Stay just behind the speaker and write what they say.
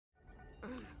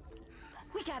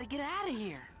We gotta get out of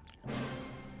here.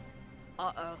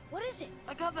 Uh-oh. What is it?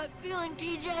 I got that feeling,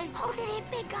 TJ. Hold it in,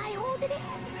 big guy, hold it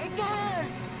in.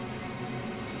 Again!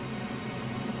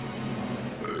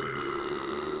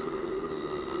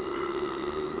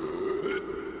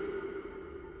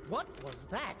 What was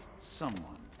that?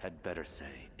 Someone had better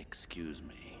say, excuse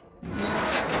me.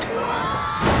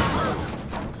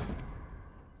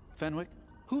 Fenwick,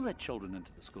 who let children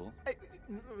into the school?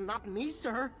 Not me,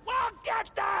 sir. Well, get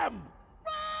them!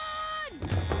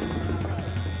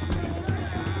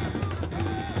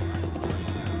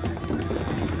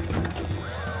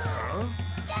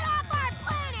 Get off our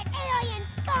planet, alien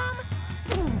scum!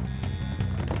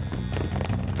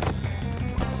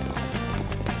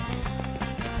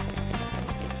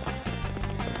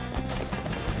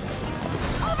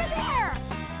 Over there!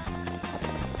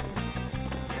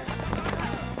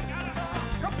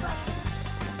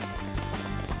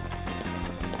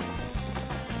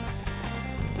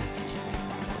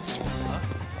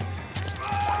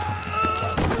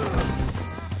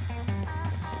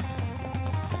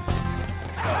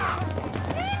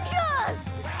 Ninjas!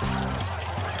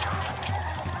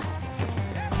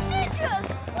 Ninjas!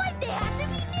 Why'd they have to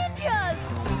be ninjas?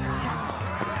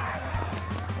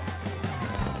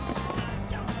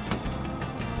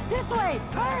 This way!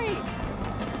 Hurry!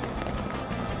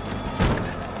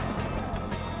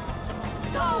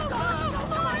 Go, go, go!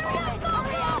 Come on,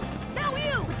 hurry up! Now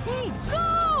you! Teach!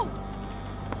 Go!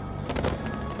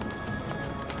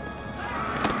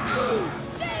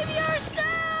 Save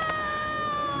yourself!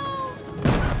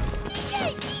 DJ!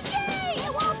 DJ!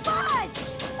 It won't budge!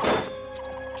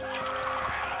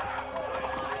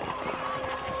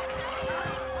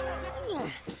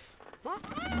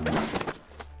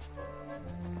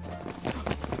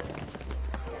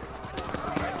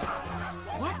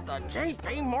 What the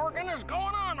J.P. Morgan is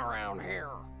going on around here?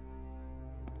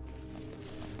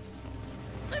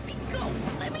 Let me go!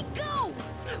 Let me go!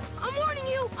 I'm warning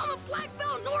you, I'm a black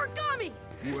belt in origami!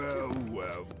 Well,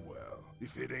 well, well.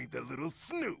 If it ain't the little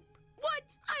Snoop. What?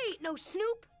 I ain't no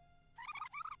Snoop!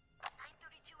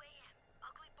 9:32 a.m.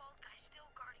 Ugly bald guy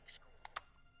still guarding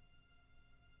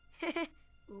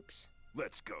school. Oops.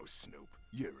 Let's go, Snoop.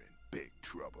 You're in big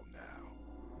trouble now.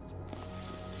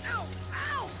 Ow!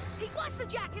 Ow! He wants the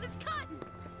jacket, it's cotton!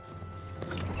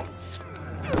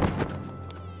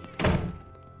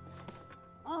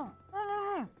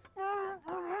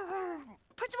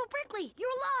 Principal Brickley, you're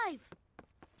alive!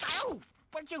 Ow!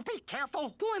 Would you be careful?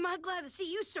 Boy, am I glad to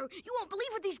see you, sir. You won't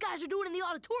believe what these guys are doing in the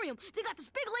auditorium. They got this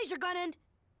big laser gun and...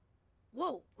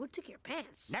 Whoa, who took your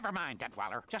pants? Never mind,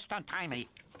 Deadwaller. Just untie me.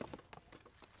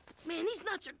 Man, these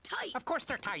nuts are tight. Of course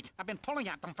they're tight. I've been pulling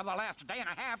at them for the last day and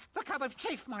a half. Look how they've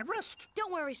chafed my wrist.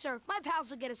 Don't worry, sir. My pals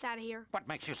will get us out of here. What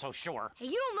makes you so sure? Hey,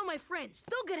 you don't know my friends.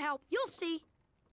 They'll get help. You'll see.